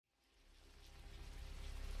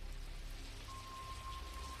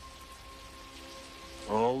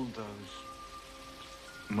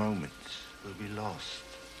moments will be lost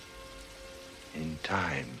in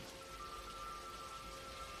time.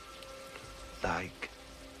 Like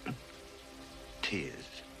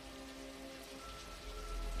tears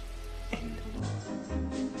in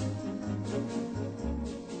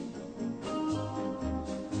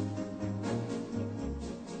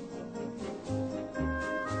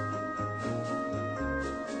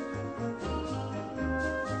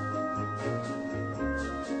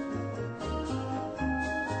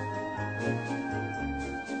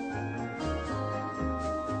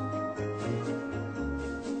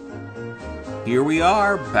Here we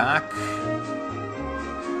are, back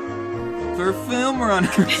for Film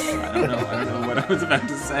Runners. I don't know what I was about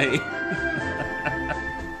to say.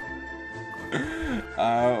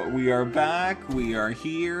 We are back, we are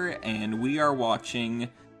here, and we are watching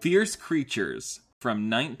Fierce Creatures from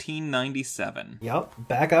 1997. Yup,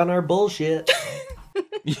 back on our bullshit.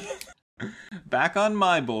 Back on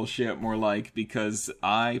my bullshit, more like, because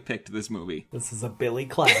I picked this movie. This is a Billy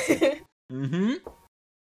classic. Mm-hmm.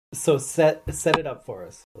 So set it up for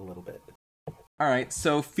us a little bit. Alright,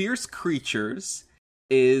 so Fierce Creatures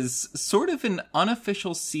is sort of an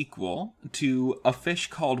unofficial sequel to A Fish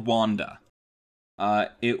Called Wanda.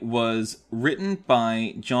 It was written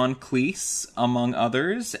by John Cleese, among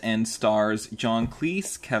others, and stars John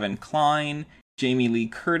Cleese, Kevin Kline, Jamie Lee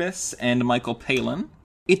Curtis, and Michael Palin.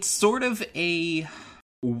 It's sort of a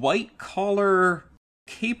white-collar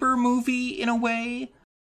caper movie, in a way,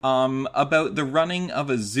 about the running of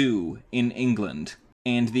a zoo in England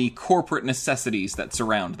and the corporate necessities that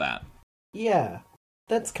surround that. Yeah,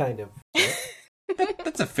 that's kind of...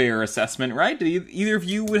 That's a fair assessment, right? Do either of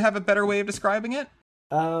you would have a better way of describing it?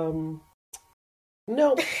 No.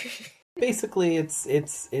 Basically, it's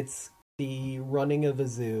the running of a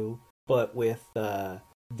zoo, but with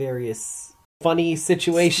various funny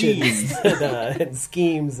situations and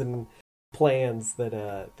schemes and plans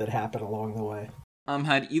that happen along the way.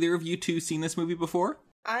 Had either of you two seen this movie before?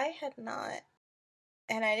 I had not.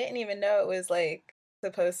 And I didn't even know it was, like,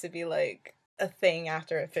 supposed to be, like, a thing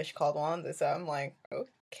after A Fish Called Wanda, so I'm like,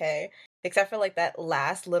 okay. Except for, like, that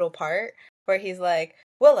last little part where he's like,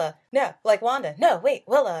 Willa, no, like, Wanda, no, wait,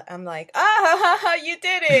 Willa. I'm like, you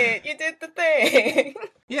did it! You did the thing!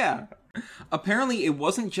 Yeah. Apparently, it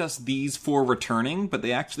wasn't just these four returning, but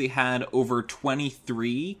they actually had over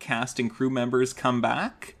 23 cast and crew members come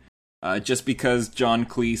back. Just because John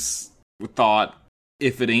Cleese thought,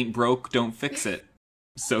 if it ain't broke, don't fix it.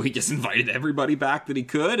 So he just invited everybody back that he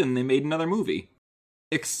could, and they made another movie.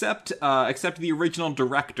 Except the original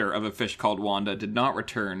director of A Fish Called Wanda did not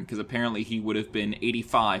return, because apparently he would have been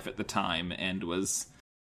 85 at the time, and was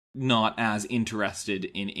not as interested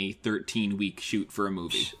in a 13-week shoot for a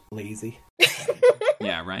movie. Lazy.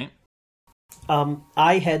 Yeah, right?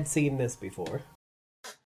 I had seen this before.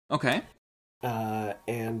 Okay.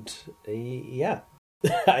 And yeah,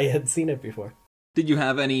 I had seen it before. Did you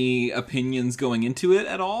have any opinions going into it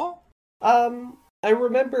at all? I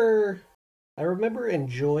remember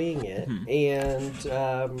enjoying it, and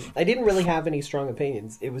I didn't really have any strong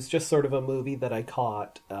opinions. It was just sort of a movie that I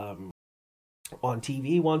caught on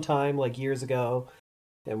TV one time, like years ago,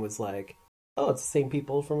 and was like, oh, it's the same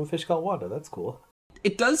people from A Fish Called Wanda. That's cool.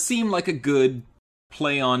 It does seem like a good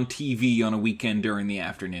play on TV on a weekend during the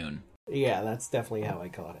afternoon. Yeah, that's definitely how I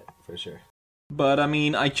caught it, for sure. But, I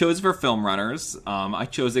mean, I chose for Film Runners. I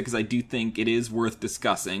chose it because I do think it is worth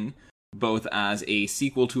discussing, both as a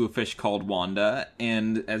sequel to A Fish Called Wanda,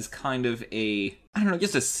 and as kind of a, I don't know,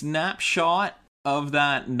 just a snapshot of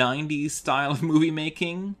that 90s style of movie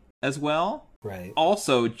making as well. Right.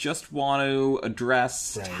 Also, just want to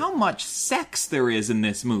address how much sex there is in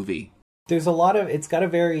this movie. There's a lot of, it's got a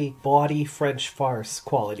very bawdy French farce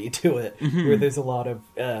quality to it, where there's a lot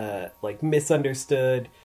of, like, misunderstood,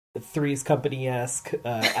 Three's Company-esque,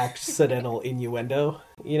 accidental innuendo,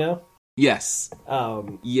 you know? Yes.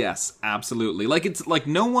 Yes, absolutely. Like, it's, like,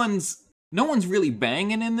 no one's really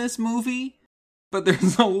banging in this movie, but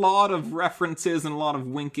there's a lot of references and a lot of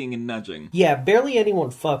winking and nudging. Yeah, barely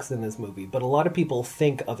anyone fucks in this movie, but a lot of people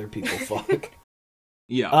think other people fuck.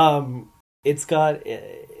 Yeah. It's got...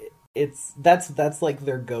 That's like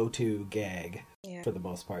their go-to gag for the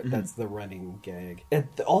most part. That's the running gag. And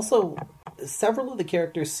also, several of the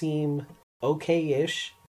characters seem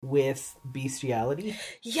okay-ish with bestiality.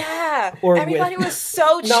 Yeah, everybody was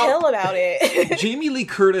so chill about it. Jamie Lee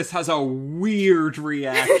Curtis has a weird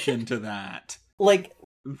reaction to that. Like,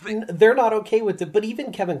 they're not okay with it, but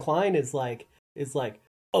even Kevin Kline is like,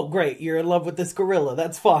 oh great, you're in love with this gorilla,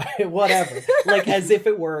 that's fine, whatever. Like, as if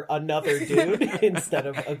it were another dude instead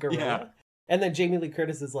of a gorilla. Yeah. And then Jamie Lee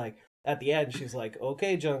Curtis is like, at the end, she's like,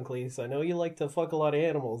 "Okay, John Cleese, I know you like to fuck a lot of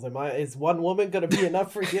animals. Is one woman gonna be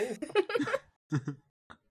enough for you?"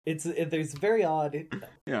 There's very odd.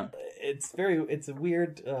 Yeah, it's a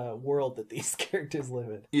weird world that these characters live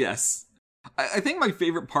in. Yes, I think my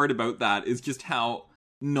favorite part about that is just how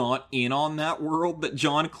not in on that world that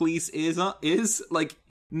John Cleese is. Like,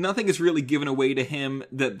 nothing is really given away to him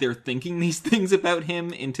that they're thinking these things about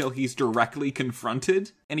him until he's directly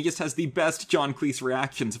confronted. And he just has the best John Cleese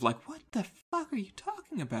reactions of like, what the fuck are you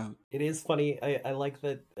talking about? It is funny. I like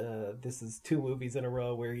that this is 2 movies in a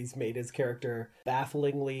row where he's made his character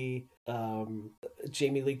bafflingly...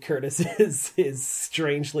 Jamie Lee Curtis is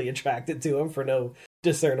strangely attracted to him for no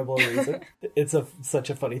discernible reason. It's such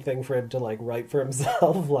a funny thing for him to like write for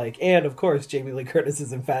himself. Like, and of course Jamie Lee Curtis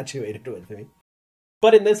is infatuated with me.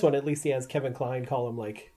 But in this one, at least he has Kevin Kline call him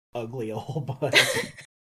like ugly a whole bunch.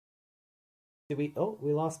 We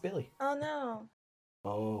lost Billy. Oh no.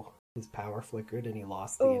 Oh, his power flickered and he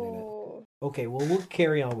lost the internet. Okay, well we'll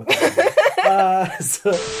carry on with that.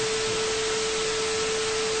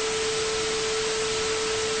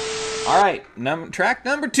 All right, track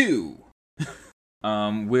number 2.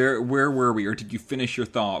 Where were we, or did you finish your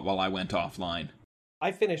thought while I went offline?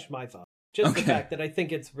 I finished my thought. Just the fact that I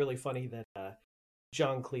think it's really funny that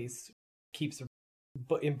John Cleese keeps,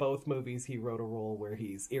 in both movies, he wrote a role where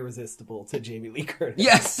he's irresistible to Jamie Lee Curtis.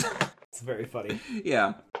 Yes! It's very funny.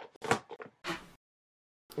 Yeah.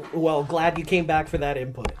 Well, glad you came back for that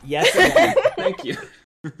input. Yes, again. Thank you.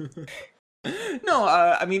 No,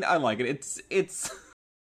 I mean, I like it. It's...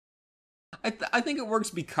 I think it works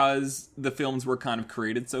because the films were kind of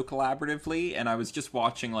created so collaboratively, and I was just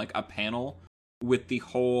watching like a panel with the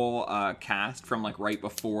whole cast from like right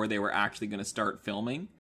before they were actually going to start filming,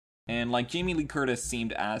 and like Jamie Lee Curtis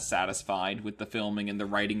seemed as satisfied with the filming and the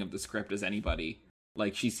writing of the script as anybody.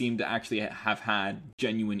 Like, she seemed to actually have had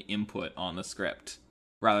genuine input on the script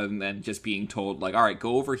rather than just being told like, all right,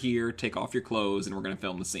 go over here, take off your clothes, and we're going to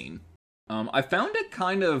film the scene. I found it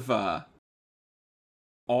kind of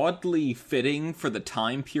oddly fitting for the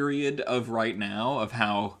time period of right now of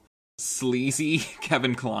how sleazy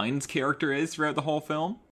Kevin Kline's character is throughout the whole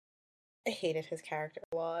film. I hated his character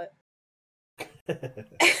a lot.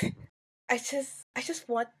 I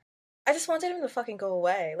just wanted him to fucking go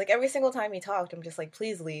away. Like, every single time he talked, I'm just like,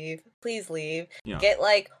 please leave. Please leave. Yeah. Get,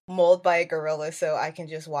 like, mauled by a gorilla so I can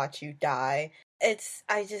just watch you die. He's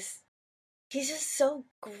just so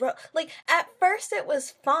gross. Like, at first it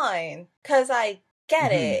was fine, because I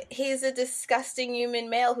get it. He's a disgusting human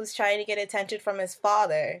male who's trying to get attention from his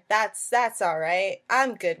father. That's alright.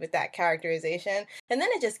 I'm good with that characterization. And then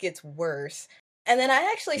it just gets worse. And then I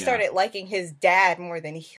actually started liking his dad more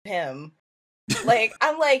than him. Like,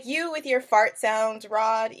 I'm like, you with your fart sounds,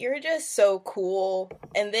 Rod, you're just so cool.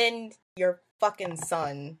 And then your fucking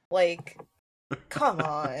son. Like, come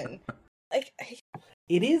on. Like,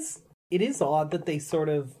 It is odd that they sort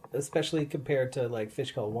of, especially compared to like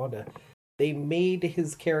Fish Called Wanda, they made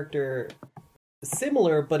his character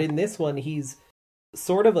similar, but in this one he's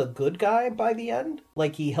sort of a good guy by the end.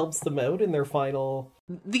 Like, he helps them out in their final...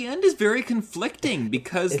 The end is very conflicting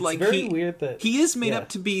because it's like very weird that he is made up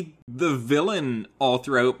to be the villain all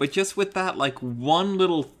throughout, but just with that like one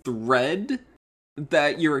little thread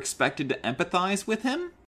that you're expected to empathize with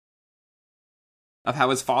him of how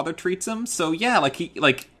his father treats him. So yeah, like he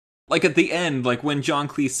like at the end, like when John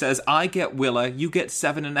Cleese says, "I get Willa, you get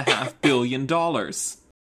 $7.5 billion."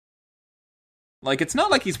 Like, it's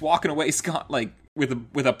not like he's walking away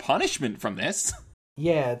with a punishment from this.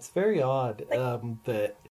 Yeah, it's very odd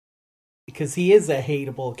that because he is a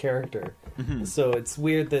hateable character, so it's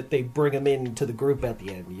weird that they bring him into the group at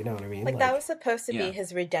the end. You know what I mean? Like that was supposed to be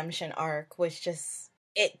his redemption arc, which just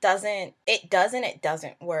it doesn't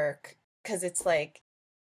work because it's like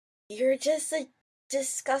you're just a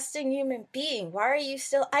disgusting human being. Why are you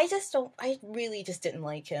still? I really just didn't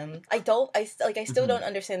like him. I still don't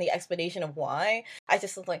understand the explanation of why. I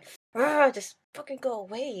just was like, just fucking go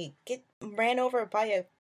away. Get ran over by a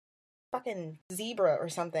fucking zebra or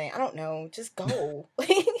something. I don't know. Just go.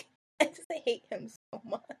 I hate him so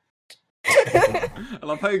much. I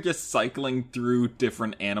love how you're just cycling through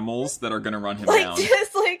different animals that are gonna run him down.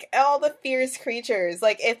 Just like all the fierce creatures.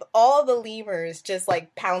 Like, if all the lemurs just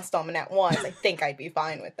like pounced on him at once, I think I'd be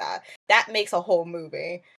fine with that. That makes a whole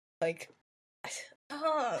movie. Like,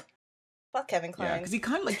 fuck Kevin Kline. Yeah, because he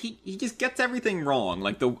kind of like he just gets everything wrong.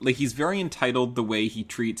 Like he's very entitled the way he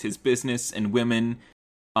treats his business and women.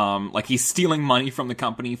 Like he's stealing money from the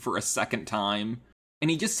company for a second time, and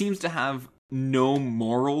he just seems to have no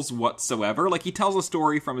morals whatsoever. Like, he tells a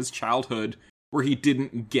story from his childhood where he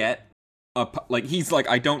didn't get he's like,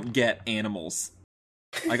 I don't get animals.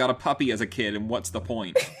 I got a puppy as a kid, and what's the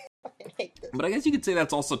point? But I guess you could say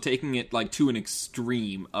that's also taking it like to an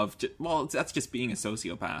extreme of that's just being a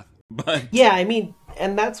sociopath. But yeah, I mean,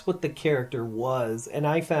 and that's what the character was, and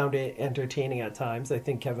I found it entertaining at times. I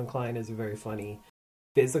think Kevin Kline is a very funny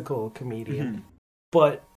physical comedian,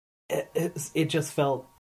 but it just felt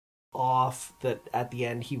off that at the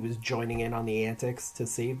end he was joining in on the antics to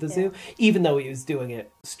save the zoo, even though he was doing it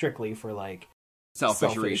strictly for like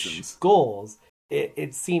selfish reasons, goals.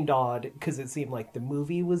 It seemed odd because it seemed like the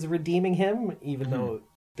movie was redeeming him, even though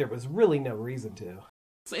there was really no reason to.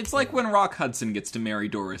 It's like when Rock Hudson gets to marry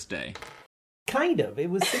Doris Day. Kind of. It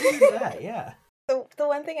was similar to that, yeah. The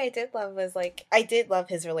one thing I did love was, like, I did love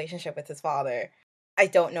his relationship with his father. I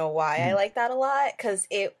don't know why I like that a lot, because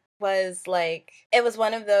it was, like, it was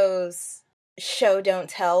one of those show don't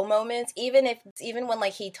tell moments. Even when,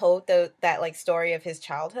 like, he told that, like, story of his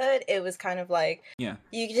childhood, it was kind of like,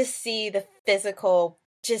 you could just see the physical,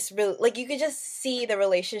 just really, like, you could just see the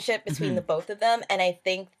relationship between the both of them, and I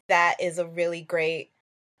think that is a really great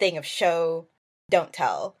thing of show don't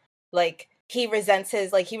tell. Like, he resents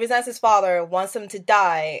his father, wants him to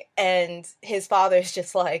die, and his father's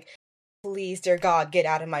just like, please, dear God, get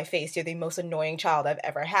out of my face, you're the most annoying child I've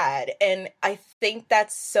ever had. And I think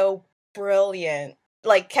that's so brilliant.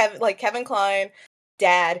 Like Kevin Kline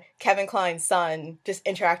dad, Kevin Kline's son just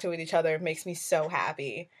interacting with each other makes me so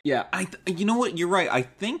happy. Yeah, you know what, you're right. I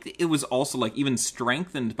think it was also like even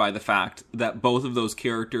strengthened by the fact that both of those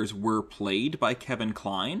characters were played by Kevin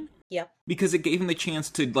Kline. Yep. Because it gave him the chance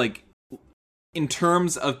to, like, in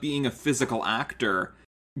terms of being a physical actor,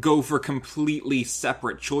 go for completely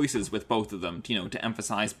separate choices with both of them, you know, to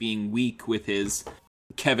emphasize being weak with his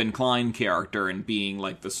Kevin Kline character and being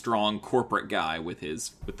like the strong corporate guy with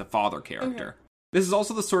the father character. This is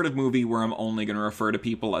also the sort of movie where I'm only going to refer to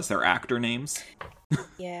people as their actor names.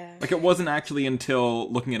 Yeah. Like, it wasn't actually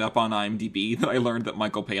until looking it up on IMDb that I learned that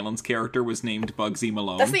Michael Palin's character was named Bugsy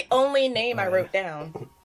Malone. That's the only name I wrote down.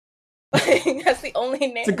 That's the only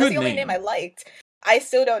name. It's a good only name I liked. I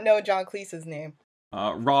still don't know John Cleese's name.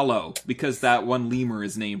 Rollo, because that one lemur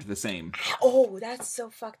is named the same. Oh, that's so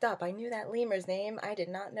fucked up. I knew that lemur's name. I did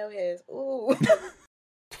not know his. Ooh.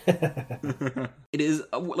 It is,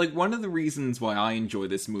 like, one of the reasons why I enjoy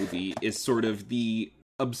this movie is sort of the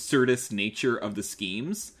absurdist nature of the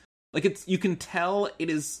schemes. Like, you can tell it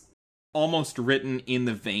is almost written in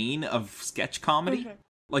the vein of sketch comedy.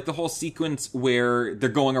 Like, the whole sequence where they're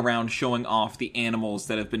going around showing off the animals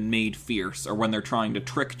that have been made fierce, or when they're trying to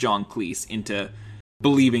trick John Cleese into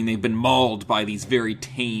believing they've been mauled by these very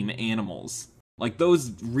tame animals. Like,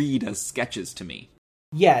 those read as sketches to me.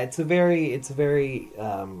 Yeah, it's a very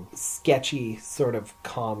sketchy sort of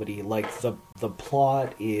comedy. Like, the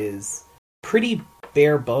plot is pretty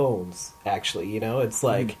bare bones, actually, you know? It's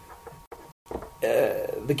like,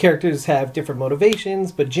 the characters have different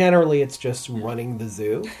motivations, but generally it's just running the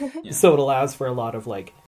zoo. Yeah. So it allows for a lot of,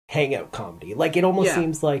 like, hangout comedy. Like, it almost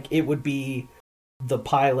seems like it would be the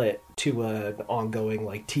pilot to an ongoing,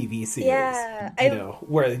 like, TV series. Yeah. You know,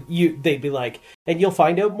 where they'd be like, and you'll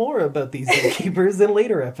find out more about these zookeepers in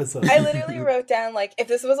later episodes. I literally wrote down, like, if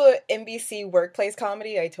this was an NBC workplace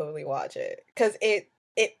comedy, I'd totally watch it. Because it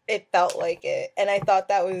felt like it. And I thought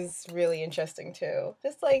that was really interesting, too.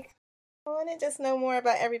 Just, like, I want to just know more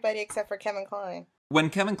about everybody except for Kevin Kline.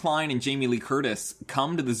 When Kevin Kline and Jamie Lee Curtis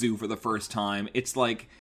come to the zoo for the first time, it's like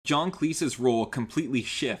John Cleese's role completely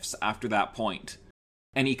shifts after that point.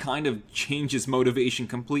 And he kind of changes motivation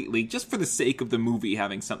completely, just for the sake of the movie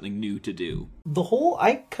having something new to do.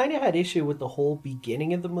 I kind of had issue with the whole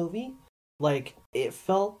beginning of the movie. Like, it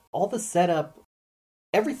felt, all the setup,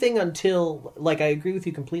 everything until, like, I agree with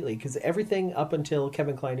you completely, because everything up until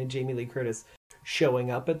Kevin Kline and Jamie Lee Curtis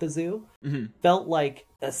showing up at the zoo felt like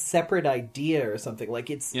a separate idea or something. Like,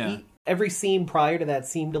 it's, every scene prior to that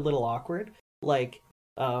seemed a little awkward. Like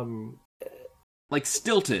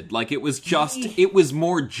stilted. Like, it was just, it was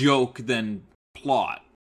more joke than plot.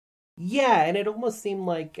 Yeah, and it almost seemed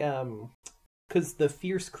like, because the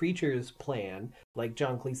Fierce Creatures plan, like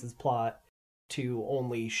John Cleese's plot to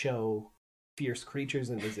only show fierce creatures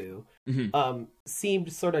in the zoo,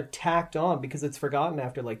 seemed sort of tacked on because it's forgotten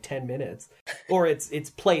after like 10 minutes. Or it's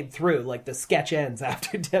played through, like the sketch ends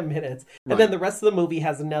after 10 minutes. And then the rest of the movie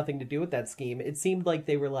has nothing to do with that scheme. It seemed like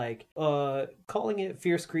they were like, calling it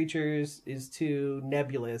Fierce Creatures is too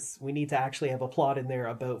nebulous. We need to actually have a plot in there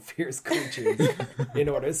about fierce creatures in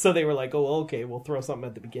order. So they were like, oh, okay, we'll throw something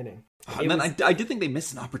at the beginning. I did think they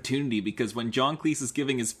missed an opportunity, because when John Cleese is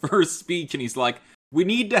giving his first speech and he's like, we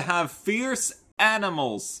need to have fierce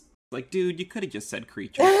animals. Like, dude, you could have just said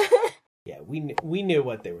creatures. Yeah, we knew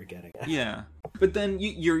what they were getting at. Yeah. But then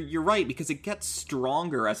you're right, because it gets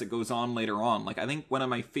stronger as it goes on later on. Like, I think one of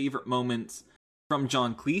my favorite moments from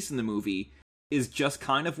John Cleese in the movie is just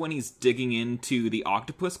kind of when he's digging into the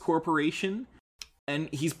Octopus Corporation, and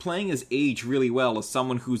he's playing his age really well as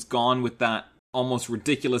someone who's gone with that almost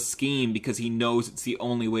ridiculous scheme because he knows it's the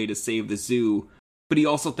only way to save the zoo, but he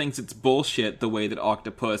also thinks it's bullshit the way that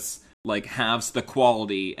Octopus, like, halves the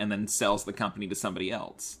quality and then sells the company to somebody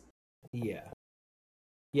else. Yeah.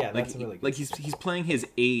 Yeah, that's really good. Like, he's playing his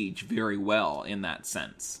age very well in that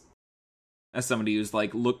sense. As somebody who's,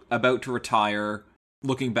 like, about to retire,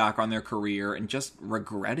 looking back on their career, and just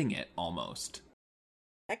regretting it, almost.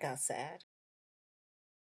 That got sad.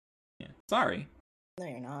 Yeah. Sorry. No,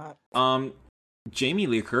 you're not. Jamie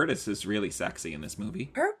Lee Curtis is really sexy in this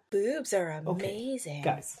movie. Her boobs are amazing. Okay.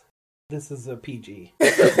 Guys, this is a PG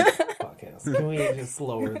podcast. Can we just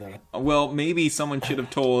lower the... Well, maybe someone should have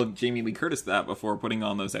told Jamie Lee Curtis that before putting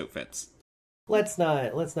on those outfits. Let's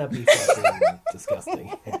not be fucking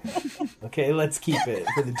disgusting. Okay, let's keep it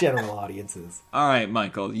for the general audiences. All right,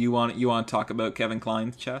 Michael, you want to talk about Kevin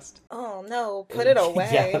Kline's chest? Oh no, put it away.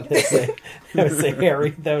 Yeah, that was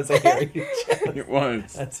a hairy chest. It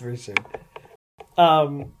was. That's for sure.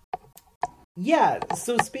 Yeah,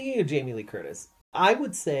 so speaking of Jamie Lee Curtis, I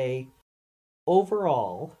would say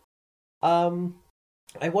overall,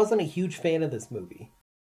 I wasn't a huge fan of this movie.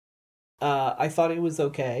 I thought it was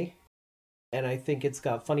okay, and I think it's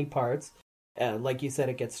got funny parts. Like you said,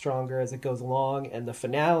 it gets stronger as it goes along, and the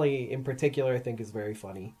finale in particular I think is very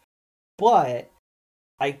funny. But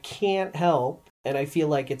I can't help, and I feel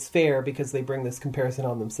like it's fair because they bring this comparison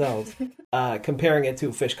on themselves, comparing it to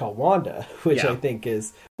A Fish Called Wanda, which I think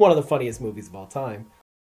is one of the funniest movies of all time.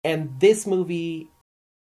 And this movie,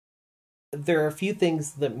 there are a few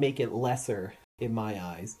things that make it lesser in my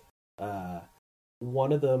eyes.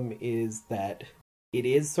 One of them is that it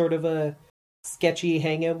is sort of a sketchy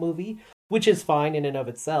hangout movie, which is fine in and of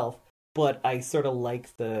itself, but I sort of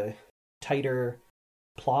like the tighter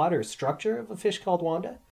plot or structure of A Fish Called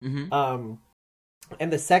Wanda. Mm-hmm.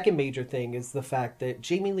 And the second major thing is the fact that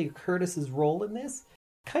Jamie Lee Curtis's role in this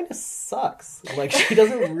kind of sucks. Like, she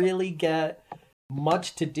doesn't really get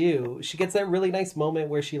much to do. She gets that really nice moment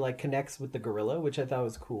where she, like, connects with the gorilla, which I thought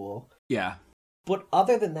was cool. Yeah. But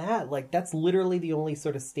other than that, like, that's literally the only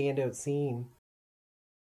sort of standout scene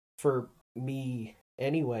for me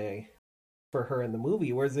anyway for her in the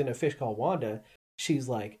movie. Whereas in A Fish Called Wanda, she's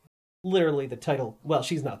like literally the title. Well,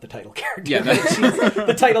 she's not the title character. Yeah,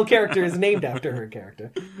 the title character is named after her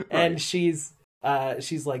character, and she's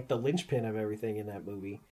like the linchpin of everything in that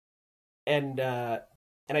movie. And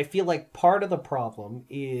I feel like part of the problem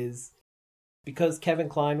is because Kevin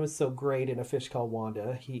Kline was so great in A Fish Called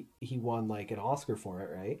Wanda, he won like an Oscar for it,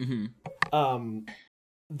 right? Mm-hmm.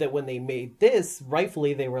 That when they made this,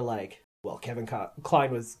 rightfully they were like, well, Kevin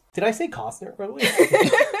Kline was... Did I say Costner, by the way?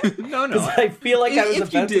 No. I feel like I was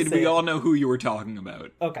about to say... If you did, we all know who you were talking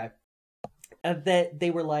about. Okay. That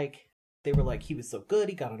they were like, he was so good,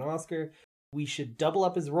 he got an Oscar, we should double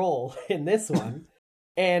up his role in this one.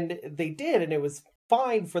 And they did, and it was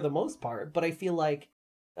fine for the most part, but I feel like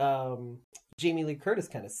Jamie Lee Curtis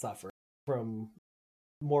kind of suffered from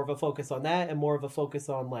more of a focus on that and more of a focus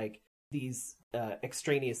on, like, these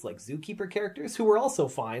extraneous, like, zookeeper characters who were also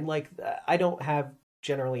fine. Like, I don't have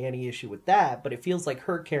generally any issue with that, but it feels like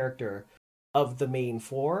her character of the main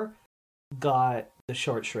four got the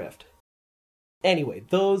short shrift. Anyway,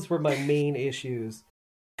 those were my main issues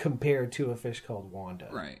compared to A Fish Called Wanda.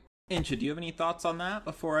 Right. Incha, do you have any thoughts on that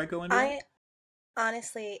before I go into it? I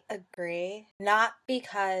honestly agree. Not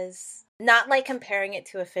like comparing it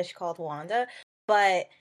to A Fish Called Wanda, but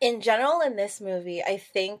in general, in this movie, I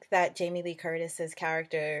think that Jamie Lee Curtis's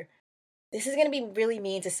character, this is going to be really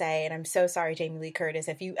mean to say, and I'm so sorry, Jamie Lee Curtis,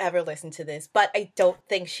 if you ever listen to this, but I don't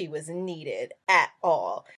think she was needed at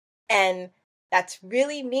all. And that's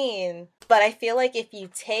really mean, but I feel like if you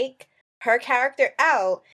take her character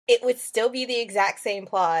out, it would still be the exact same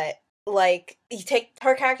plot. Like, you take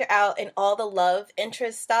her character out and all the love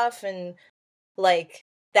interest stuff and, like,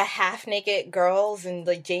 the half-naked girls and,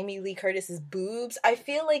 like, Jamie Lee Curtis's boobs, I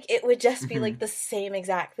feel like it would just be, like, the same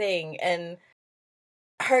exact thing. And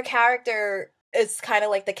her character is kind of,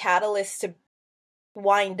 like, the catalyst to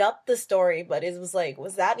wind up the story, but it was, like,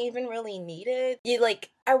 was that even really needed?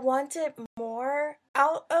 I wanted more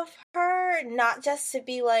out of her, not just to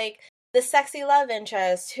be, like, the sexy love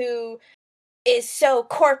interest who is so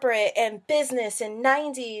corporate and business and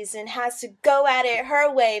 90s and has to go at it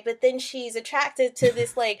her way, but then she's attracted to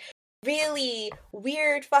this, like, really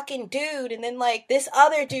weird fucking dude, and then like this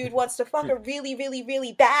other dude wants to fuck her really, really,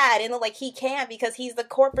 really bad, and like he can't because he's the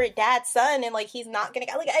corporate dad's son, and like he's not gonna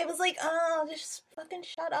like. I was like, oh, just fucking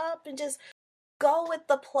shut up and just go with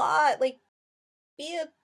the plot. Like, be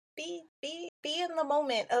in the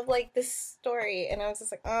moment of like this story. And I was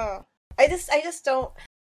just like, oh, I just don't.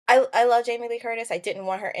 I love Jamie Lee Curtis. I didn't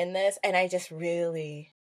want her in this, and I just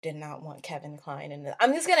really did not want Kevin Kline in this.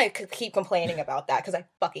 I'm just gonna keep complaining about that because I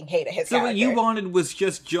fucking hated his character. So what you wanted was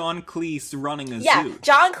just John Cleese running a zoo. Yeah,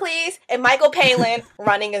 John Cleese and Michael Palin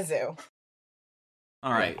running a zoo.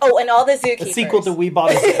 All right. Oh, and all the zookeepers. A sequel to We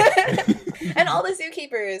Bought a Zoo. And all the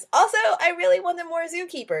zookeepers. Also, I really wanted more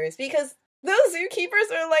zookeepers because those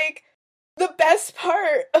zookeepers are like the best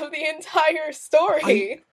part of the entire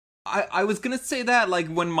story. I was gonna say that, like,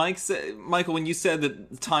 when Michael, when you said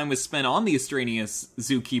that time was spent on the extraneous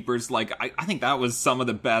zookeepers, like, I think that was some of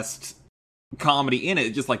the best comedy in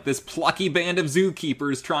it. Just like this plucky band of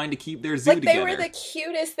zookeepers trying to keep their zoo together. They were the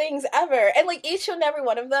cutest things ever. And like each and every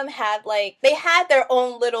one of them had like, they had their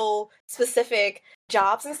own little specific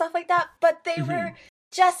jobs and stuff like that, but they were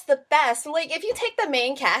just the best. Like, if you take the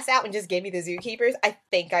main cast out and just give me the zookeepers, I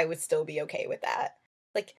think I would still be okay with that.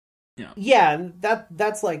 Like, yeah, and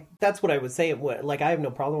that's what I was saying. Like, I have no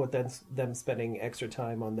problem with them spending extra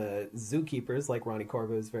time on the zookeepers. Like, Ronnie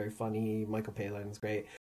Corvo is very funny, Michael Palin's great,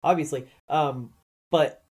 obviously.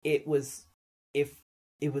 But it was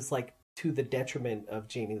like to the detriment of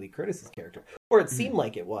Jamie Lee Curtis's character, or it seemed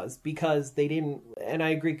like it was, because they didn't. And I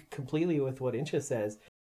agree completely with what Incha says.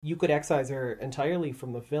 You could excise her entirely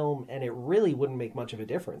from the film, and it really wouldn't make much of a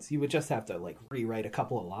difference. You would just have to like rewrite a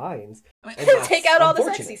couple of lines, and take out all the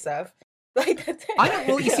sexy stuff. Like, that's it. I don't.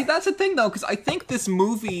 Well, you see, that's the thing though, because I think this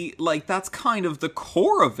movie, like, that's kind of the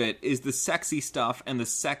core of it, is the sexy stuff and the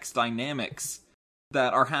sex dynamics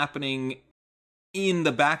that are happening in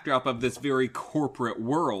the backdrop of this very corporate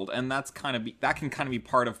world, and that can kind of be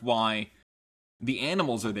part of why the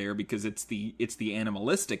animals are there, because it's the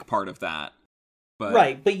animalistic part of that. But,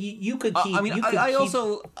 right, but you could keep...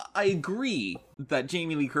 I agree that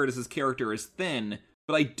Jamie Lee Curtis's character is thin,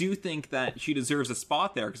 but I do think that she deserves a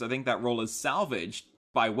spot there, because I think that role is salvaged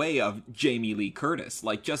by way of Jamie Lee Curtis.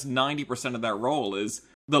 Like, just 90% of that role is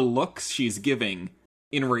the looks she's giving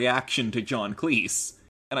in reaction to John Cleese,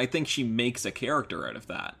 and I think she makes a character out of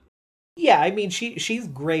that. Yeah, I mean, she's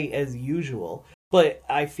great as usual, but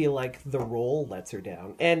I feel like the role lets her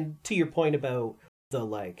down. And to your point about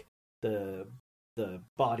the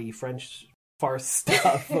body French farce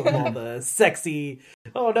stuff of all the sexy,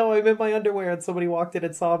 oh no, I'm in my underwear and somebody walked in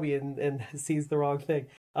and saw me and sees the wrong thing.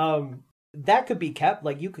 That could be kept.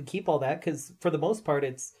 Like, you could keep all that, because for the most part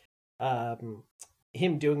it's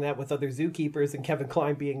him doing that with other zookeepers and Kevin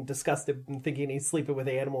Kline being disgusted and thinking he's sleeping with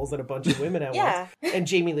animals and a bunch of women at once. And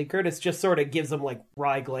Jamie Lee Curtis just sort of gives him like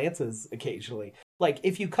wry glances occasionally. Like,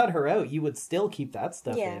 if you cut her out, you would still keep that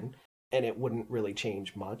stuff in, and it wouldn't really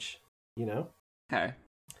change much, you know? Okay.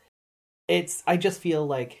 I just feel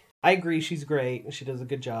like, I agree she's great and she does a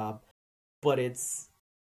good job, but I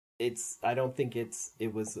don't think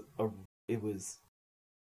it was a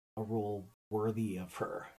role worthy of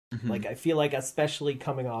her. Like, I feel like, especially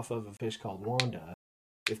coming off of A Fish Called Wanda,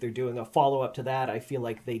 if they're doing a follow-up to that, I feel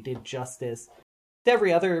like they did justice to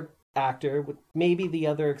every other actor, with maybe the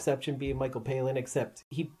other exception being Michael Palin, except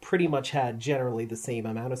he pretty much had generally the same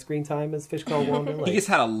amount of screen time as Fish Called Wanda. Like, he just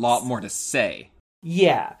had a lot more to say.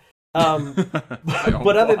 Yeah.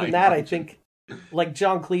 But other than that, I think like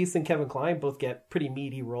John Cleese and Kevin Kline both get pretty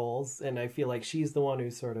meaty roles, and I feel like she's the one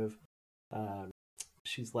who's sort of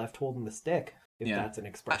she's left holding the stick, if that's an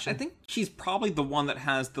expression. I think she's probably the one that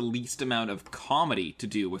has the least amount of comedy to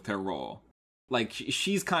do with her role. Like,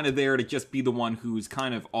 she's kind of there to just be the one who's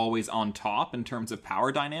kind of always on top in terms of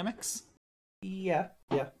power dynamics. Yeah.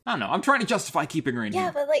 I don't know. I'm trying to justify keeping her in here.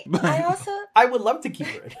 Yeah, but like, I would love to keep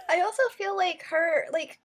her in. I also feel like her,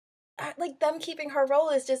 like them keeping her role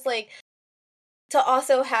is just like to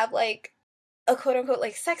also have like a quote unquote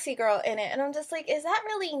like sexy girl in it, and I'm just like, is that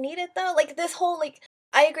really needed though? Like, this whole, like,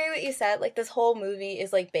 I agree with what you said, like, this whole movie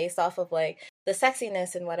is like based off of like the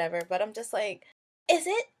sexiness and whatever, but I'm just like, is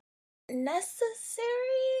it necessary?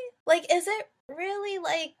 Like, is it really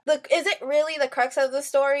the crux of the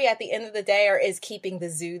story at the end of the day, or is keeping the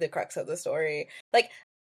zoo the crux of the story? Like,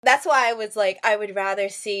 that's why I was like, I would rather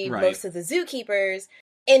see most of the zookeepers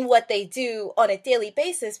in what they do on a daily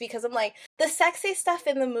basis, because I'm like, the sexy stuff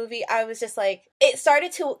in the movie, I was just like, it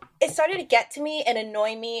started to get to me and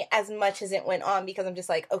annoy me as much as it went on, because I'm just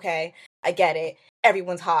like, okay, I get it.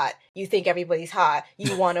 Everyone's hot. You think everybody's hot.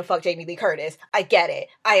 You want to fuck Jamie Lee Curtis. I get it.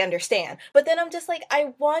 I understand. But then I'm just like,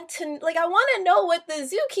 I want to know what the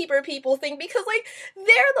zookeeper people think, because like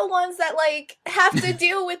they're the ones that like have to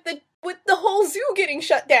deal with the whole zoo getting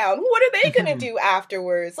shut down. What are they gonna do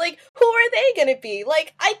afterwards? Like, who are they gonna be?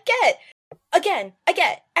 Like, I get.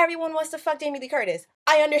 Everyone wants to fuck Jamie Lee Curtis.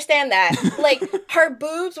 I understand that. Like, her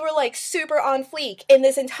boobs were, like, super on fleek in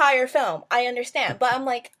this entire film. I understand. But I'm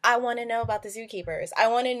like, I want to know about the zookeepers. I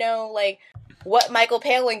want to know, like, what Michael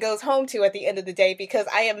Palin goes home to at the end of the day, because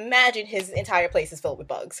I imagine his entire place is filled with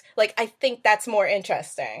bugs. Like, I think that's more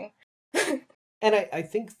interesting. And I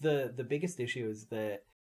think the biggest issue is that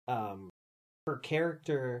her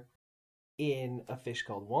character in A Fish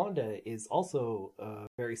Called Wanda is also a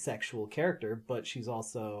very sexual character, but she's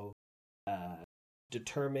also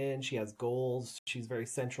determined, she has goals, she's very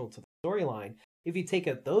central to the storyline. If you take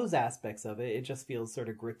out those aspects of it, it just feels sort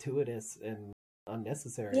of gratuitous and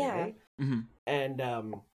unnecessary, right?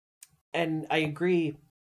 Mm-hmm. And I agree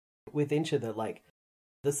with Incha that, like,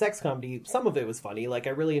 the sex comedy, some of it was funny. Like,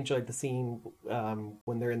 I really enjoyed the scene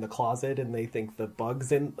when they're in the closet and they think the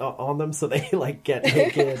bug's on them, so they, like, get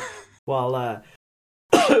naked while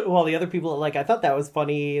the other people, like, I thought that was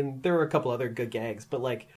funny, and there were a couple other good gags, but,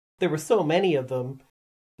 like, there were so many of them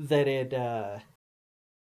that it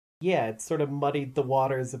sort of muddied the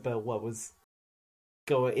waters about what was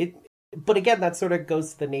going. But again, that sort of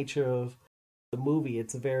goes to the nature of the movie.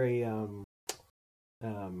 It's a very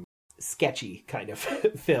sketchy kind of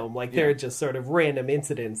film. Like, there are just sort of random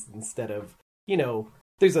incidents instead of,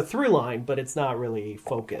 there's a through line, but it's not really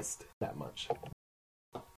focused that much.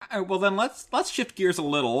 Well, then let's shift gears a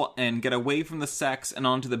little and get away from the sex and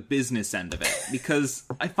onto the business end of it, because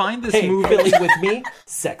I find this movie... Billy, with me,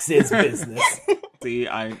 sex is business. See,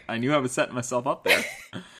 I knew I was setting myself up there.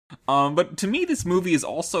 But to me, this movie is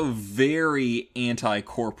also very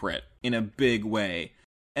anti-corporate in a big way.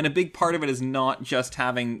 And a big part of it is not just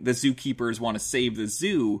having the zookeepers want to save the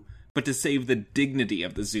zoo, but to save the dignity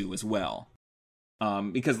of the zoo as well.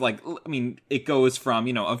 Because, like, I mean, it goes from,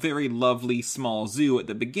 a very lovely small zoo at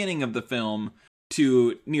the beginning of the film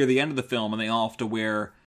to near the end of the film, and they all have to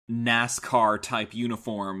wear NASCAR-type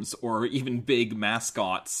uniforms or even big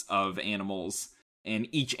mascots of animals, and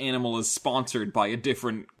each animal is sponsored by a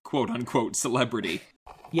different quote-unquote celebrity.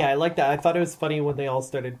 Yeah, I like that. I thought it was funny when they all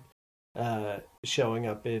started showing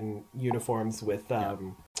up in uniforms with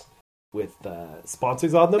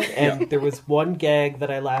sponsors on them, and there was one gag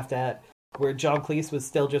that I laughed at where John Cleese was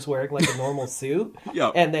still just wearing like a normal suit,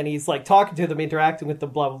 and then he's like talking to them, interacting with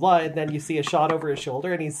them, blah blah blah, and then you see a shot over his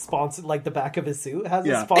shoulder, and he's sponsored, like the back of his suit has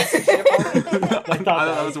a sponsorship on it. I thought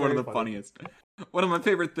that was one of the funniest. One of my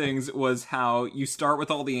favorite things was how you start with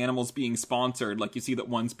all the animals being sponsored, like you see that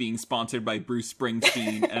one's being sponsored by Bruce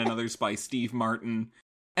Springsteen and another's by Steve Martin,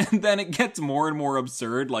 and then it gets more and more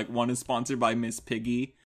absurd, like one is sponsored by Miss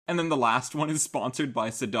Piggy, and then the last one is sponsored by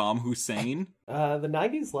Saddam Hussein. The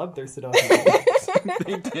 90s loved their Saddam Hussein.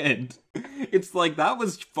 They did. It's like, that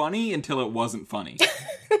was funny until it wasn't funny.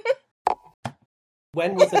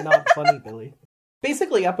 When was it not funny, Billy?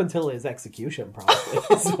 Basically up until his execution,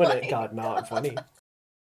 probably, is when it got not funny.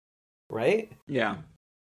 Right? Yeah.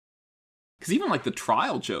 Because even, like, the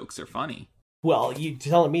trial jokes are funny. Well, you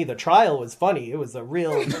telling me the trial was funny. It was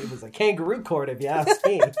a kangaroo court, if you ask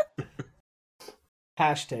me.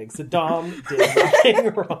 Hashtag Saddam did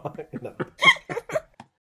nothing wrong. No.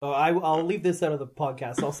 Oh, I'll leave this out of the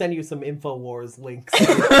podcast. I'll send you some InfoWars links.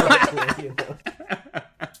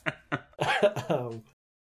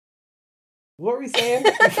 What were we saying?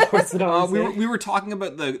 We were talking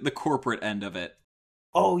about the corporate end of it.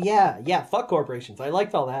 Oh, yeah. Fuck corporations. I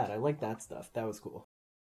liked all that. I liked that stuff. That was cool.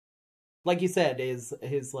 Like you said,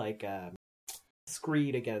 his like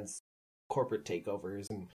screed against corporate takeovers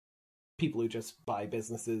and people who just buy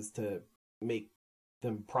businesses to make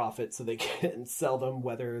them profit so they can sell them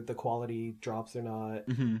whether the quality drops or not.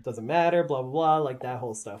 Mm-hmm. Doesn't matter, blah, blah, blah. Like, that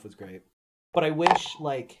whole stuff was great. But I wish,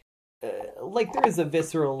 like there is a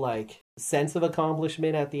visceral, like, sense of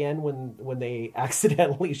accomplishment at the end when they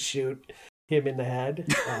accidentally shoot him in the head.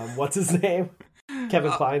 What's his name?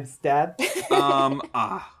 Kevin Kline's dad? Well,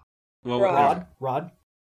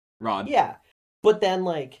 Rod. Yeah. But then,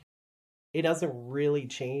 like, it doesn't really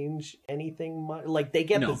change anything much. Like, they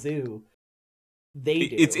get the zoo. They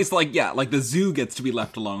do. It's like, like the zoo gets to be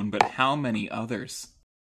left alone, but how many others?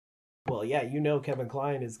 Well, yeah, Kevin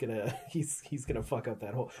Kline is he's gonna fuck up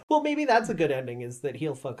that whole... Well, maybe that's a good ending, is that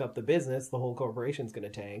he'll fuck up the business, the whole corporation's gonna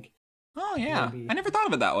tank. Oh, yeah. Maybe. I never thought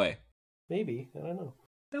of it that way. Maybe. I don't know.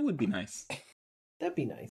 That would be nice. That'd be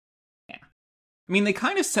nice. Yeah. I mean, they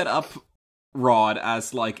kind of set up Rod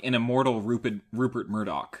as like an immortal Rupert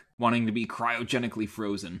Murdoch, wanting to be cryogenically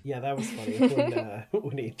frozen. Yeah, that was funny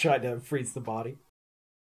when he tried to freeze the body.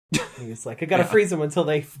 He was like, I gotta freeze him until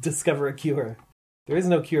they discover a cure. There is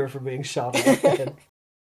no cure for being shot in the head.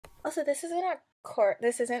 Also, this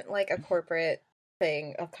isn't like a corporate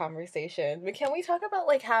thing of conversation. But can we talk about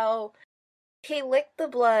like how he licked the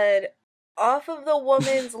blood off of the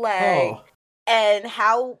woman's leg? Oh. And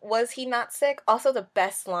how was he not sick? Also, the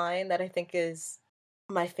best line that I think is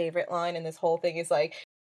my favorite line in this whole thing is like,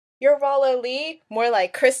 "You're Rolla Lee, more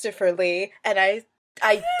like Christopher Lee," and I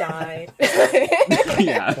died.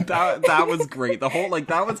 Yeah, that was great. The whole like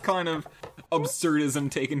that was kind of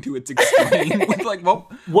absurdism taken to its extreme. With, like, what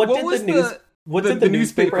did the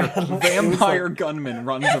newspaper vampire gunman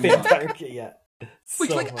runs him Vampire, yeah. Which,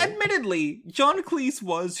 So like, funny. admittedly, John Cleese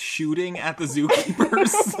was shooting at the zookeepers,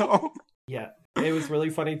 so... Yeah, it was really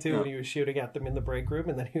funny, too, when he was shooting at them in the break room,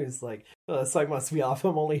 and then he was like, oh, the sight must be off,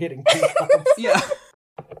 I'm only hitting 2 times. Yeah.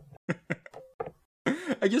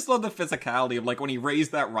 I just love the physicality of, like, when he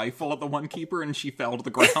raised that rifle at the one keeper and she fell to the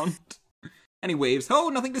ground. And he waves, "Oh,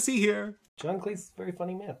 nothing to see here." John Cleese is a very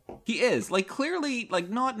funny man. He is, like, clearly, like,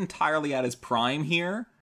 not entirely at his prime here,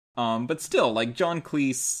 but still, like, John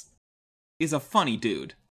Cleese is a funny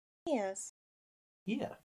dude. Yes.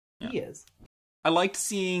 Yeah, he is. I liked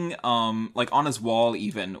seeing, like, on his wall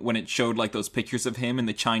even, when it showed, like, those pictures of him in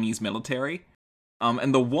the Chinese military.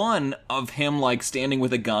 And the one of him, like, standing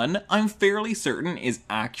with a gun, I'm fairly certain is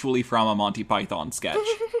actually from a Monty Python sketch.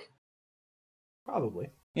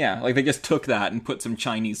 Probably. Yeah, like, they just took that and put some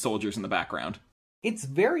Chinese soldiers in the background. It's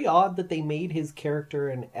very odd that they made his character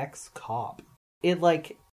an ex-cop. It,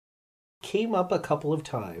 like, came up a couple of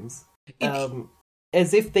times.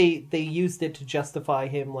 As if they used it to justify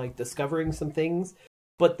him, like, discovering some things,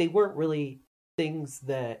 but they weren't really things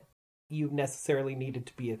that you necessarily needed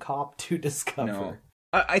to be a cop to discover. No.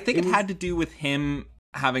 I think it had to do with him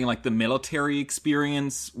having, like, the military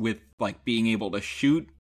experience with, like, being able to shoot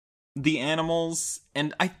the animals,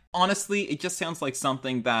 and honestly, it just sounds like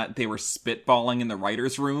something that they were spitballing in the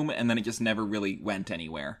writer's room, and then it just never really went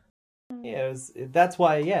anywhere. Yeah, that's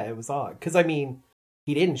why, it was odd. Because, I mean,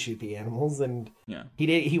 he didn't shoot the animals, and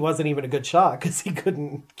he wasn't even a good shot, because he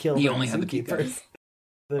couldn't kill He the only had the zookeepers.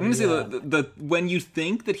 I'm gonna say the when you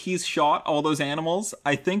think that he's shot all those animals,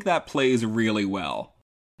 I think that plays really well.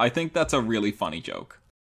 I think that's a really funny joke.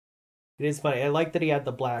 It is funny. I like that he had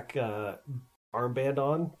the black armband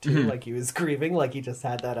on, too, like he was grieving, like he just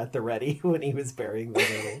had that at the ready when he was burying the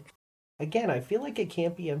little... Again, I feel like it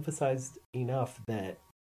can't be emphasized enough that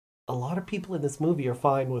a lot of people in this movie are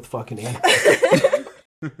fine with fucking animals.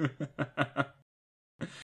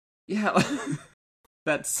 Yeah.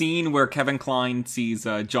 That scene where Kevin Kline sees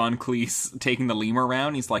John Cleese taking the lemur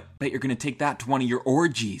around, he's like, "Bet you're gonna take that to one of your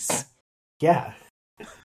orgies." Yeah.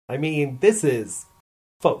 I mean, this is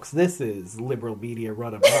liberal media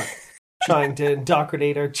run amok. Trying to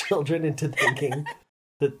indoctrinate our children into thinking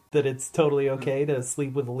that it's totally okay to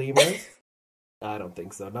sleep with lemurs. I don't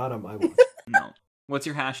think so. Not on my watch. No. What's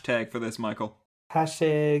your hashtag for this, Michael?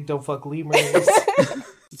 Hashtag don't fuck lemurs.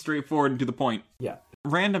 Straightforward and to the point. Yeah.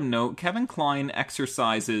 Random note, Kevin Kline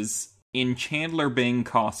exercises in Chandler Bing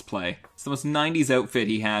cosplay. It's the most 90s outfit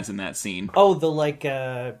he has in that scene. Oh,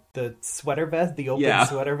 the sweater vest, the open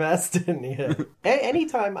sweater vest. And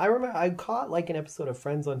anytime, I remember I caught like an episode of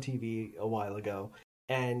Friends on TV a while ago,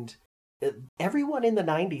 and everyone in the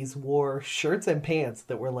 90s wore shirts and pants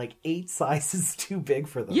that were like 8 sizes too big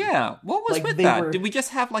for them. Yeah, what was Like, with they that? were- Did we just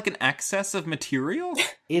have like an excess of material?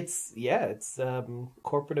 It's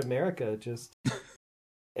corporate America. Just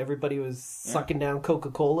everybody was sucking down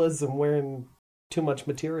Coca-Colas and wearing too much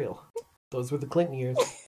material. Those were the Clinton years.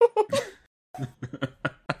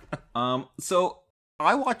 So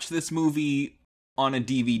I watched this movie on a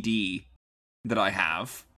DVD that I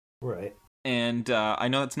have. Right. And I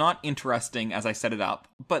know it's not interesting as I set it up,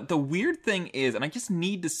 but the weird thing is, and I just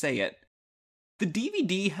need to say it, the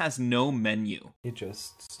DVD has no menu. It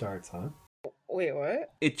just starts, huh? Wait,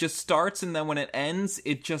 what? It just starts, and then when it ends,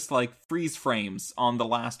 it just, like, freeze frames on the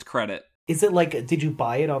last credit. Is it like, did you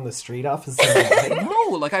buy it on the street off of somebody?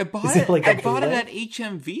 No, like, I bought Is it like a I bought it bootleg? at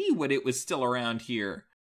HMV when it was still around here.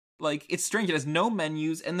 Like, it's strange, it has no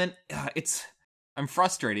menus, and then I'm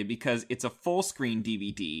frustrated because it's a full-screen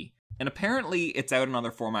DVD, and apparently it's out in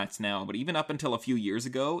other formats now, but even up until a few years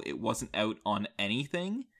ago, it wasn't out on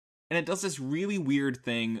anything. And it does this really weird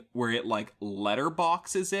thing where it, like,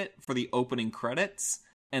 letterboxes it for the opening credits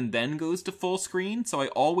and then goes to full screen. So I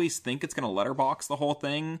always think it's going to letterbox the whole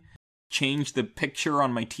thing, change the picture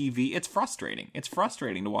on my TV. It's frustrating. It's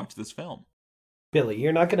frustrating to watch this film. Billy,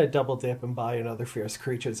 you're not going to double dip and buy another Fierce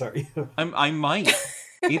Creatures, are you? I might.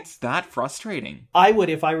 It's that frustrating. I would,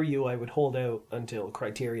 if I were you, I would hold out until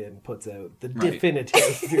Criterion puts out the definitive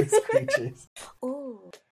Fierce Creatures.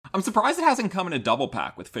 Ooh. I'm surprised it hasn't come in a double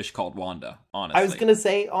pack with Fish Called Wanda, honestly. I was going to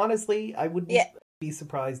say, honestly, I wouldn't be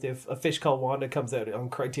surprised if A Fish Called Wanda comes out on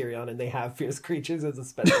Criterion and they have Fierce Creatures as a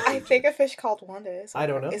special feature. I think A Fish Called Wanda is. I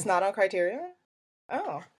don't know. It's not on Criterion?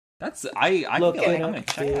 Oh. That's I Look feel like it I'm up, gonna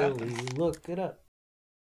check it out. Billy. Look it up.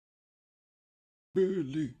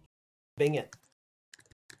 Billy. Bing it.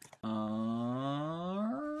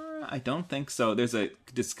 I don't think so. There's a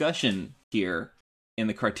discussion here in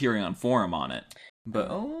the Criterion forum on it. But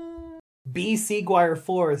B. Seguire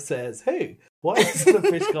 4 says, "Hey, why isn't A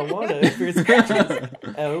Fish Called Wanda and Fierce Creatures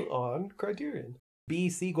out on Criterion?" B.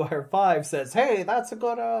 Seguire 5 says, "Hey, that's a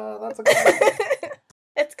good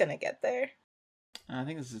It's gonna get there. I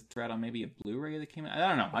think this is a thread on maybe a Blu-ray that came out. I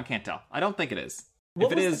don't know. I can't tell. I don't think it is.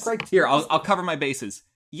 What if it was is, here, I'll cover my bases.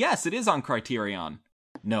 Yes, it is on Criterion.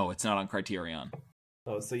 No, it's not on Criterion.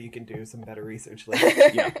 Oh, so you can do some better research later.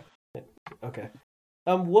 Yeah. Okay.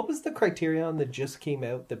 What was the Criterion that just came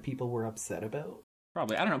out that people were upset about?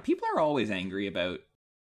 Probably. I don't know. People are always angry about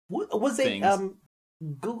What was things. it?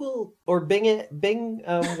 Google or Bing it. Bing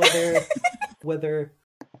whether.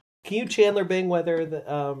 Can you Chandler Bing whether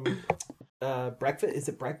the breakfast is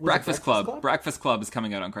it Breakfast Club? Breakfast Club is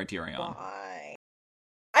coming out on Criterion. Why?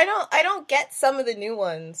 I don't get some of the new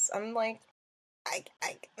ones. I'm like, I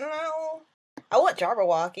no. I want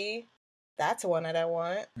Jabberwocky. That's one that I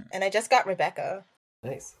want. And I just got Rebecca.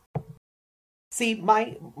 Nice. See,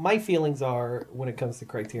 my feelings are, when it comes to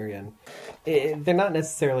Criterion, they're not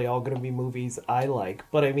necessarily all going to be movies I like,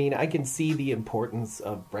 but I mean, I can see the importance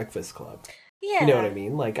of Breakfast Club. Yeah. You know what I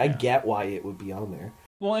mean? Like, I get why it would be on there.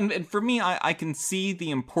 Well, and for me, I can see the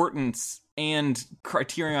importance, and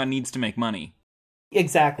Criterion needs to make money.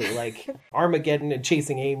 Exactly. Like, Armageddon and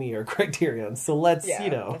Chasing Amy are Criterion, so let's,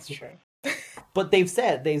 that's true. But they've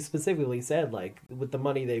specifically said, like, with the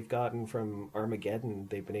money they've gotten from Armageddon,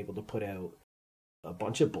 they've been able to put out a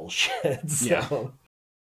bunch of bullshit. So,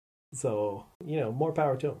 more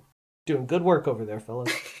power to them. Doing good work over there,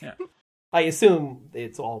 fellas. Yeah. I assume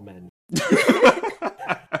it's all men.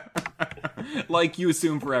 Like you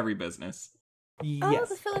assume for every business. Yes. Oh,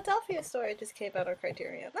 the Philadelphia story just came out on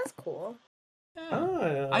Criterion. That's cool. Yeah.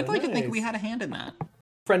 Oh, I'd like to think nice. we had a hand in that.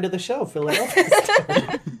 Friend of the show,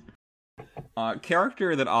 Philadelphia.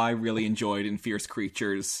 Character that I really enjoyed in Fierce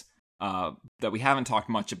Creatures that we haven't talked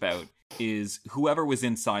much about is whoever was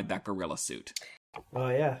inside that gorilla suit. Oh,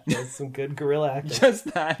 yeah. That's some good gorilla acting. Just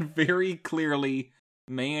that very clearly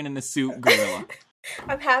man in the suit gorilla.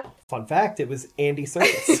 I'm happy. Fun fact, it was Andy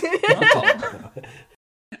Serkis.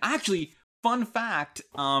 Actually, fun fact,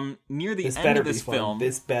 near the This end better of this be fun. film,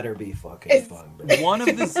 This better be fucking fun. man. one of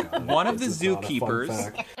the This is not a zookeepers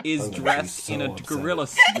fun fact. is I'm gonna be dressed so in a upset. gorilla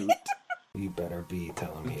suit. You better be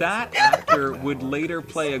telling me That it's not actor now. would I'm later gonna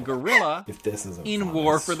be play a so- gorilla If this isn't in fun,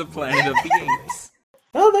 War I for the swear. Planet of the Apes.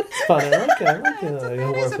 Oh, that's fun. I like it. I like it. That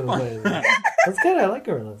War is a for the fun Planet. fact. That's good. I like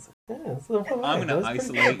gorillas. Yeah, it's a fun I'm fact. going to That was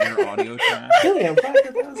pretty isolate good. your audio track. Really, I'm glad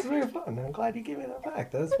that was very fun. I'm glad you gave me that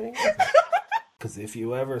fact. That was very good. Because if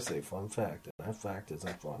you ever say fun fact, and that fact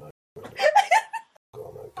isn't fun,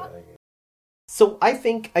 So I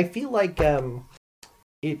feel like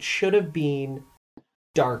it should have been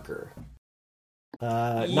darker.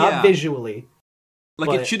 Yeah. Not visually. Like,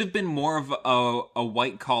 But- it should have been more of a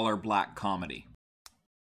white-collar black comedy.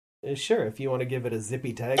 Sure, if you want to give it a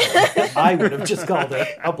zippy tag, I would have just called it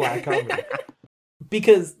a black comedy.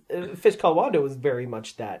 Because Fish Called Wanda was very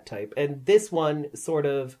much that type. And this one sort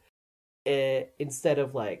of, instead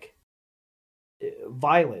of like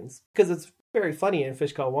violence, because it's very funny in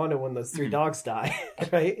Fish Called Wanda when those three dogs die,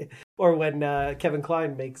 right? Or when Kevin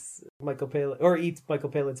Kline makes Michael Palin, or eats Michael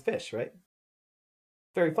Palin's fish, right?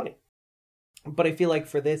 Very funny. But I feel like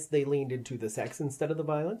for this, they leaned into the sex instead of the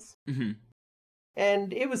violence. Mm-hmm.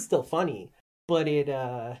 And it was still funny, but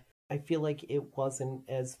I feel like it wasn't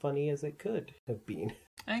as funny as it could have been.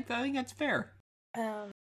 I think that's fair. I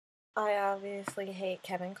obviously hate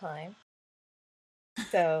Kevin Kline.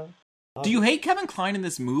 So Do you hate Kevin Kline in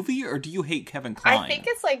this movie, or do you hate Kevin Kline? I think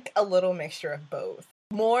it's like a little mixture of both.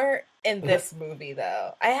 More in this movie,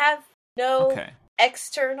 though. I have no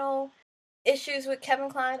external issues with Kevin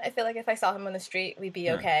Kline. I feel like if I saw him on the street, we'd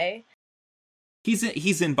be okay.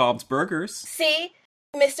 He's in Bob's Burgers. See,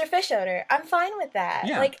 Mr. Fish Owner, I'm fine with that.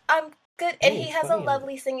 Yeah. Like, I'm good, and Hey, he has a funny.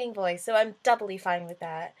 lovely singing voice, so I'm doubly fine with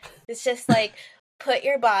that. It's just like, put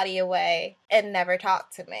your body away and never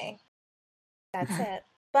talk to me. That's it.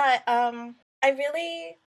 But I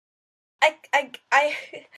really,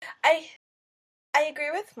 I I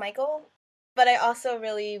agree with Michael, but I also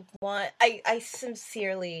really want, I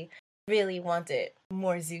sincerely really wanted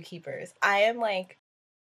more zookeepers. I am like,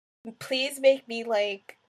 please make me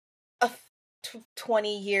like a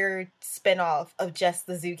 20-year spinoff of just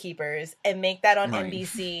the zookeepers and make that on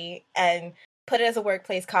NBC and put it as a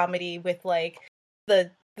workplace comedy with like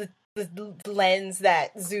the lens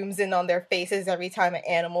that zooms in on their faces every time an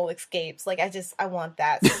animal escapes. Like I want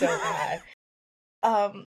that so bad.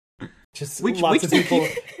 Just lots of people,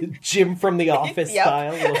 Jim from The Office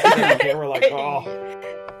style, looking at the camera like, oh,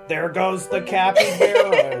 there goes the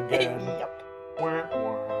capybara again. Yep. Wah,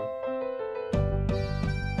 wah.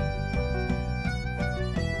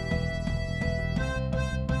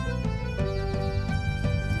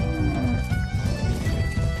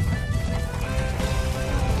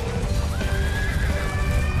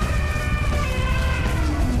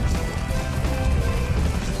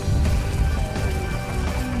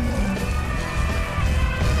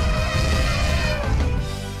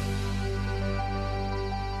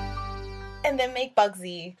 And then make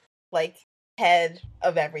Bugsy like head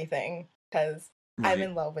of everything because I'm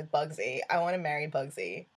in love with Bugsy. I want to marry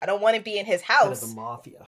Bugsy. I don't want to be in his Head of house the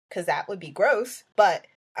mafia. because that would be gross. But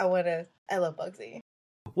I love Bugsy.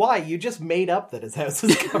 Why? You just made up that his house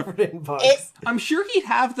is covered in bugs. I'm sure he'd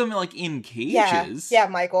have them like in cages. Yeah,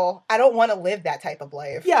 Michael. I don't want to live that type of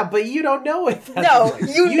life. Yeah, but you don't know if that's No, right.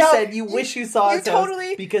 you know- said you wish you saw his totally-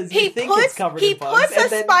 house because He you think it's covered in bugs. puts a and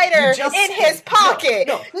then spider you just in said- his pocket.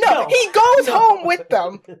 No, he goes home with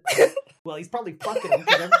them. Well, he's probably fucking him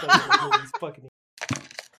because everybody's he's fucking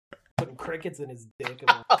putting crickets in his dick.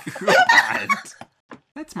 And God.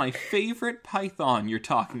 That's my favorite python you're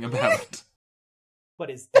talking about. what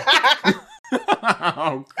is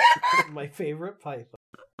Oh, my favorite python?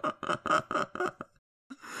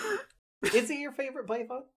 Is he your favorite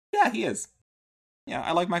python? yeah, he is. Yeah,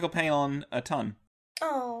 I like Michael Palin a ton.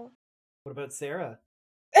 Oh. What about Sarah?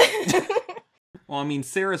 Well, I mean,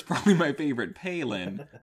 Sarah's probably my favorite Palin,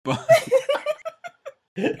 but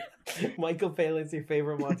Michael Palin's your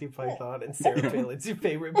favorite Monty Python, and Sarah Palin's your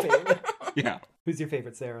favorite Palin. yeah. Who's your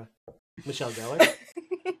favorite Sarah? Michelle Gellar?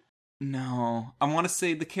 No, I want to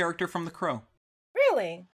say the character from The Crow.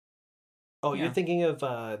 Really? Oh, Yeah. you're thinking of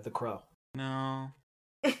The Crow. No,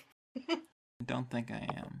 I don't think I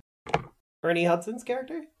am. Ernie Hudson's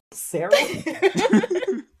character? Sarah?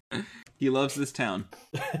 He loves this town.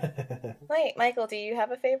 Wait, Michael, do you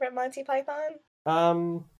have a favorite Monty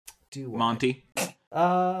Python? Do I? Monty.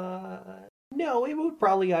 No, it would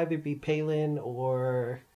probably either be Palin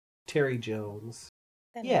or Terry Jones.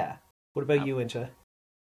 Yeah. What about you, Incha?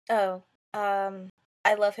 Oh,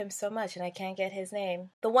 I love him so much and I can't get his name.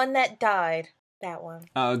 The one that died. That one.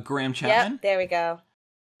 Graham Chapman. Yep, there we go.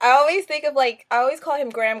 I always think of I always call him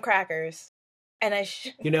Graham Crackers. And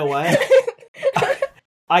You know what?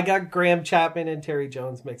 I got Graham Chapman and Terry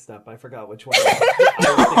Jones mixed up. I forgot which one.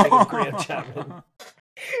 I was thinking of Graham Chapman.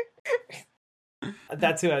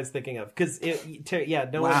 That's who I was thinking of. Because,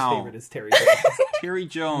 no one's favorite is Terry Jones. Terry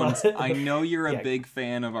Jones, I know you're a Yeah. big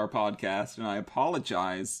fan of our podcast, and I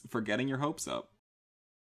apologize for getting your hopes up.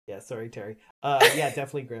 Yeah, sorry, Terry. Yeah,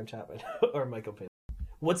 definitely Graham Chapman or Michael Palin.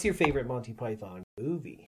 What's your favorite Monty Python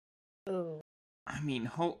movie? Ooh. I mean,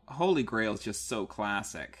 Holy Grail is just so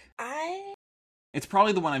classic. I It's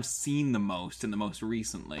probably the one I've seen the most and the most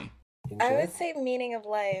recently. would say Meaning of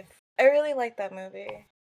Life. I really like that movie.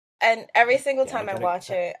 And every single Yeah, time I I gotta- watch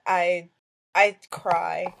it, I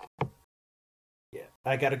cry. Yeah,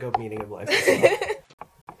 I gotta go Meaning of Life. as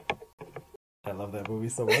well. I love that movie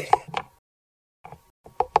so much.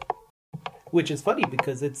 Which is funny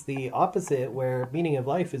because it's the opposite, where Meaning of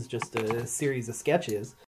Life is just a series of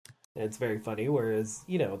sketches. And it's very funny, whereas,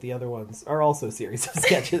 the other ones are also a series of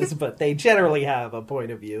sketches, but they generally have a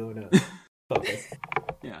point of view and a focus.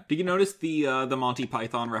 Yeah. Did you notice the Monty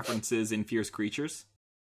Python references in Fierce Creatures?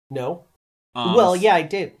 No? Well, yeah, I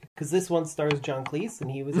did. Because this one stars John Cleese,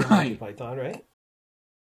 and he was in Monty Right. Python, right?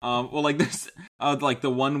 Well, like this, like the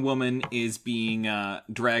one woman is being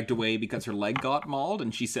dragged away because her leg got mauled,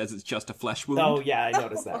 and she says it's just a flesh wound. Oh, yeah, I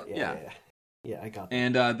noticed that. Yeah. Yeah, I got that.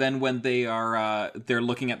 And then when they're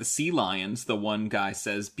looking at the sea lions, the one guy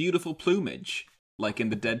says "beautiful plumage," like in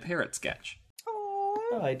the Dead Parrot sketch.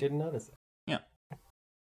 Oh, I didn't notice it. Yeah,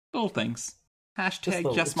 little things. Hashtag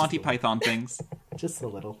little- just Monty just little. Python things. Just the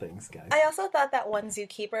little things, guys. I also thought that one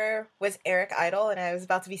zookeeper was Eric Idle, and I was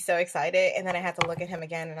about to be so excited, and then I had to look at him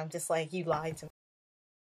again, and I'm just like, you lied to me.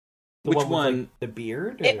 The Which one? With, one? like, the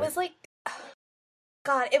beard? It or- was like,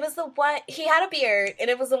 God, it was the one, he had a beard, and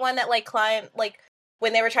it was the one that, like, climbed, like,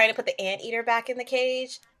 when they were trying to put the anteater back in the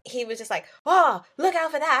cage, he was just like, oh, look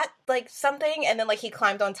out for that, like something, and then like he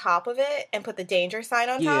climbed on top of it and put the danger sign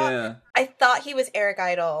on top. I thought he was Eric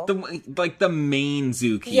Idle. The main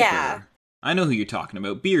zookeeper. Yeah. I know who you're talking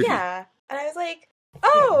about. Beardy. Yeah. And I was like,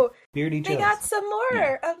 oh, Beardy they Jones. got some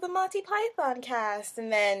more of the Monty Python cast,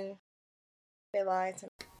 and then they lied to me.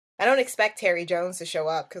 I don't expect Terry Jones to show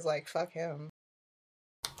up, because, like, fuck him.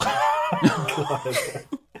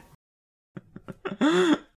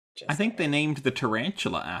 I think they named the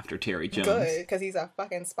tarantula after Terry Jones. Good, because he's a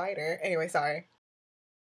fucking spider. Anyway, sorry.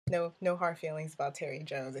 No hard feelings about Terry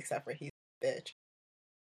Jones, except for he's a bitch.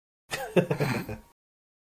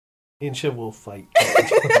 Insha will fight.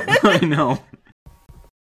 I know.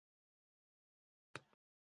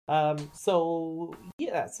 So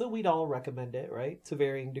we'd all recommend it, right? To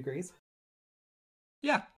varying degrees.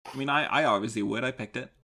 Yeah. I mean, I obviously would. I picked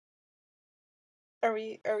it. Are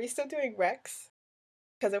we still doing Rex?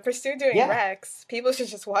 Because if we're still doing Rex, people should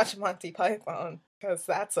just watch Monty Python, because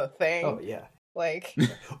that's a thing. Oh, yeah. Like...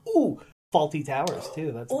 Ooh, Faulty Towers,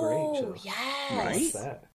 too. That's a great show. Yes! Watch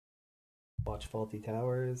that. Watch Faulty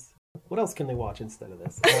Towers. What else can they watch instead of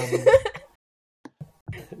this?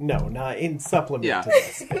 No, not in supplement to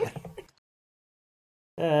this.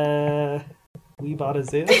 We Bought a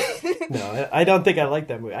Zoo? No, I don't think I like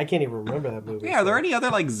that movie. I can't even remember that movie. Yeah, are there any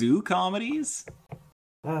other, like, zoo comedies?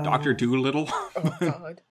 Dr. Dolittle? Oh,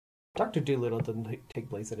 God. Dr. Dolittle doesn't take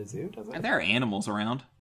place at a zoo, does it? And there are animals around.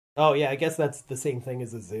 Oh, yeah, I guess that's the same thing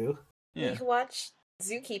as a zoo. Yeah. You can watch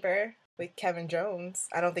Zookeeper with Kevin Jones.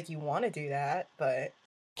 I don't think you want to do that, but...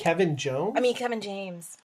 Kevin Jones? I mean, Kevin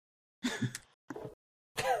James.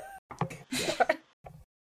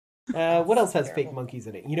 What else has fake monkeys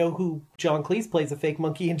in it? You know who John Cleese plays a fake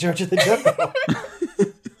monkey in George of the Jungle?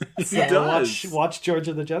 He does. Watch George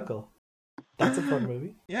of the Jungle. That's a fun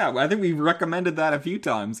movie. Yeah, I think we've recommended that a few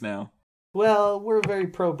times now. Well, we're very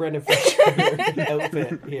pro Brendan Fraser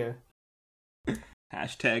outfit here.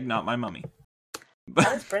 Hashtag not my mummy.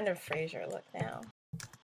 How does Brendan Fraser look now?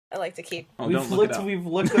 I like to keep... We've looked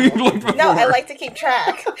before. No, I like to keep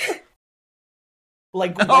track.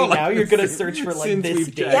 Like, now you're gonna search for, like, this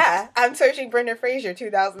date. Yeah, I'm searching Brendan Fraser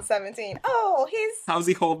 2017. Oh, how's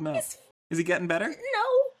he holding up? Is he getting better?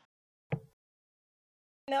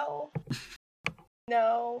 No.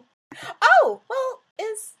 Oh, well,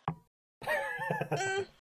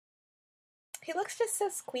 he looks just so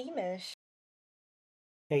squeamish.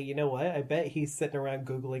 Hey, you know what? I bet he's sitting around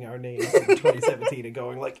Googling our names in 2017 and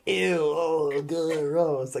going like, ew, oh,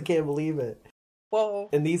 gross, I can't believe it. Whoa.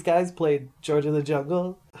 And these guys played George of the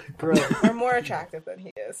Jungle? Gross. We're more attractive than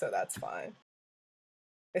he is, so that's fine.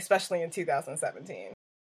 Especially in 2017.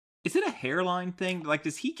 Is it a hairline thing? Like,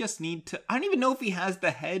 does he just need to... I don't even know if he has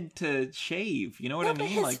the head to shave. You know what I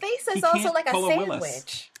mean? His face is also like a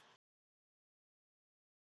sandwich.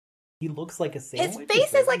 He looks like a sandwich? His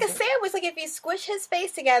face is like a sandwich. Like, if you squish his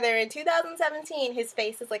face together in 2017, his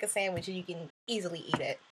face is like a sandwich and you can easily eat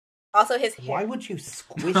it. Also, his hair. Why would you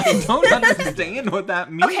squish I it? don't understand what that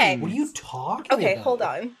means. Okay. What are you talking about? Okay, hold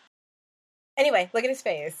on. Anyway, look at his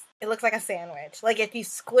face. It looks like a sandwich. Like, if you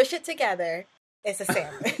squish it together, it's a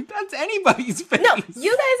sandwich. That's anybody's face. No,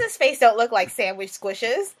 you guys' face don't look like sandwich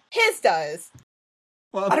squishes. His does.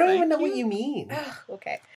 Well, I don't even know what you mean.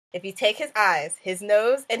 Okay. If you take his eyes, his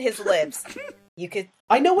nose, and his lips, you could...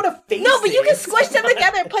 I know what a face is. No, but you can squish them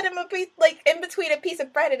together and put them in between a piece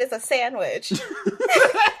of bread and it's a sandwich.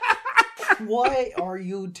 What are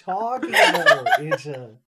you talking about, Isha?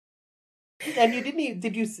 And you didn't even,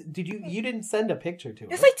 you didn't send a picture to her?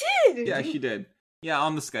 Yes, I did! Yeah, she did. Yeah,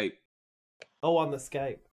 on the Skype. Oh, on the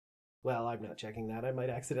Skype. Well, I'm not checking that. I might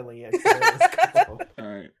accidentally All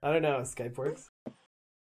right. I don't know how Skype works.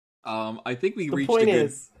 I think we the reached point a good...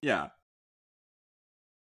 is... Yeah.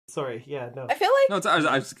 Sorry, yeah, no. I feel like...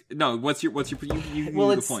 No, what's your you well,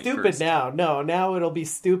 the it's point stupid first. now. No, now it'll be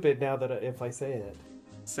stupid now that if I say it.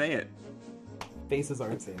 Say it. Faces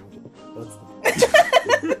aren't sandwiches. That's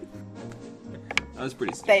That was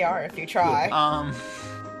pretty stupid. They are if you try.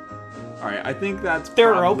 Alright, I think that's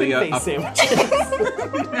There are probably open face sandwiches.